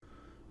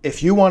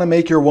If you want to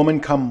make your woman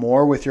come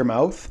more with your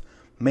mouth,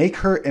 make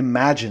her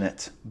imagine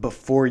it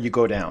before you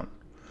go down.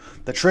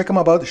 The trick I'm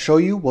about to show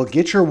you will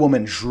get your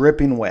woman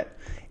dripping wet,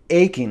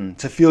 aching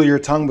to feel your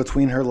tongue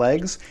between her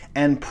legs,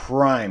 and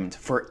primed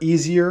for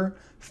easier,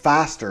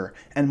 faster,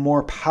 and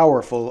more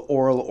powerful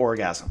oral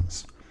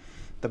orgasms.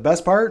 The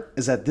best part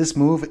is that this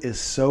move is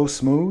so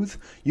smooth,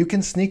 you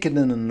can sneak it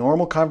in a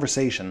normal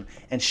conversation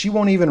and she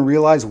won't even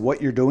realize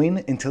what you're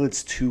doing until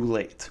it's too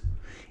late.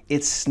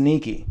 It's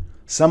sneaky.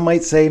 Some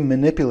might say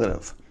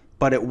manipulative,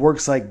 but it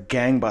works like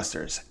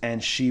gangbusters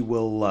and she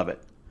will love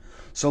it.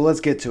 So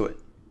let's get to it.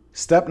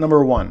 Step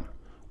number 1,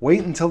 wait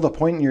until the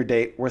point in your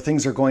date where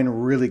things are going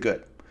really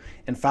good.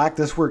 In fact,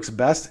 this works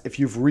best if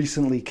you've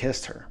recently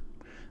kissed her.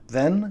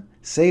 Then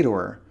say to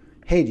her,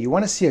 "Hey, do you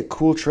want to see a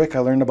cool trick I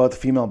learned about the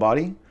female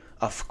body?"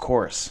 Of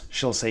course,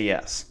 she'll say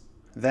yes.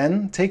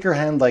 Then take her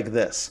hand like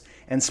this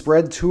and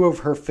spread 2 of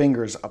her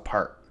fingers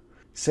apart.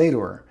 Say to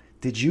her,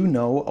 "Did you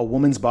know a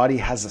woman's body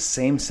has the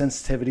same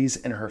sensitivities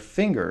in her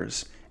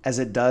fingers as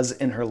it does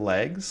in her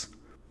legs?"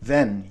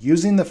 Then,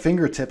 using the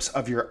fingertips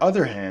of your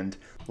other hand,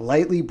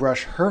 lightly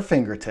brush her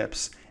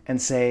fingertips and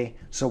say,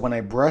 "So when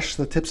I brush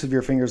the tips of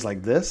your fingers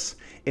like this,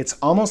 it's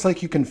almost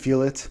like you can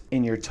feel it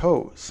in your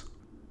toes."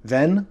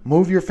 Then,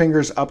 move your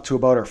fingers up to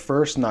about her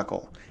first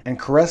knuckle and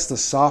caress the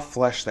soft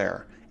flesh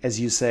there as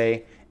you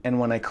say, "And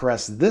when I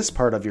caress this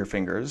part of your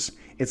fingers,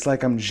 it's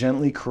like I'm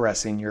gently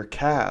caressing your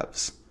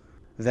calves."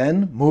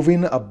 Then,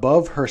 moving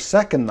above her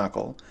second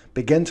knuckle,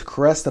 begin to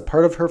caress the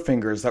part of her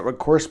fingers that would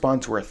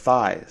correspond to her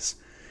thighs,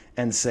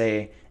 and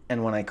say,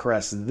 "And when I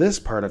caress this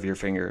part of your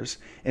fingers,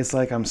 it's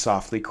like I'm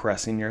softly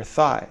caressing your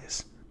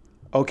thighs."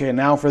 Okay,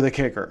 now for the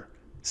kicker.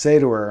 Say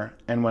to her,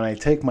 "And when I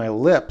take my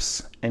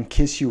lips and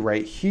kiss you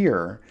right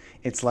here,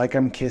 it's like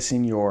I'm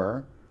kissing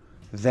your..."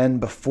 Then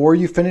before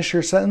you finish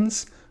your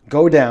sentence,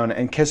 go down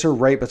and kiss her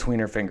right between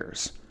her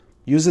fingers.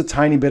 Use a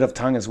tiny bit of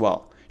tongue as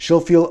well. She'll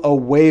feel a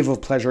wave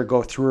of pleasure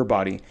go through her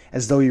body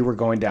as though you were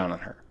going down on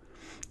her.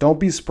 Don't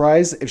be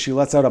surprised if she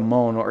lets out a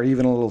moan or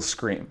even a little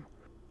scream.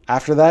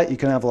 After that, you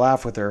can have a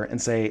laugh with her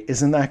and say,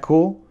 "Isn't that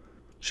cool?"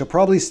 She'll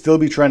probably still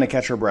be trying to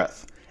catch her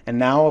breath. And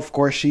now, of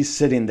course, she's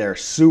sitting there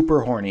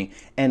super horny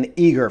and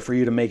eager for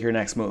you to make your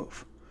next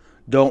move.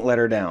 Don't let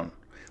her down.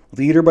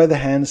 Lead her by the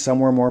hand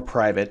somewhere more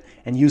private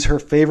and use her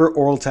favorite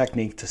oral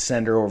technique to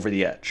send her over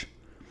the edge.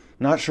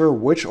 Not sure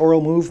which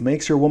oral move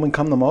makes your woman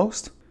come the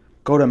most?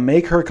 Go to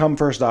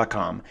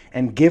makehercomefirst.com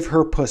and give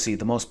her pussy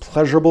the most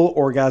pleasurable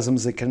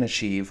orgasms it can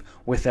achieve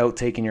without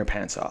taking your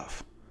pants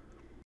off.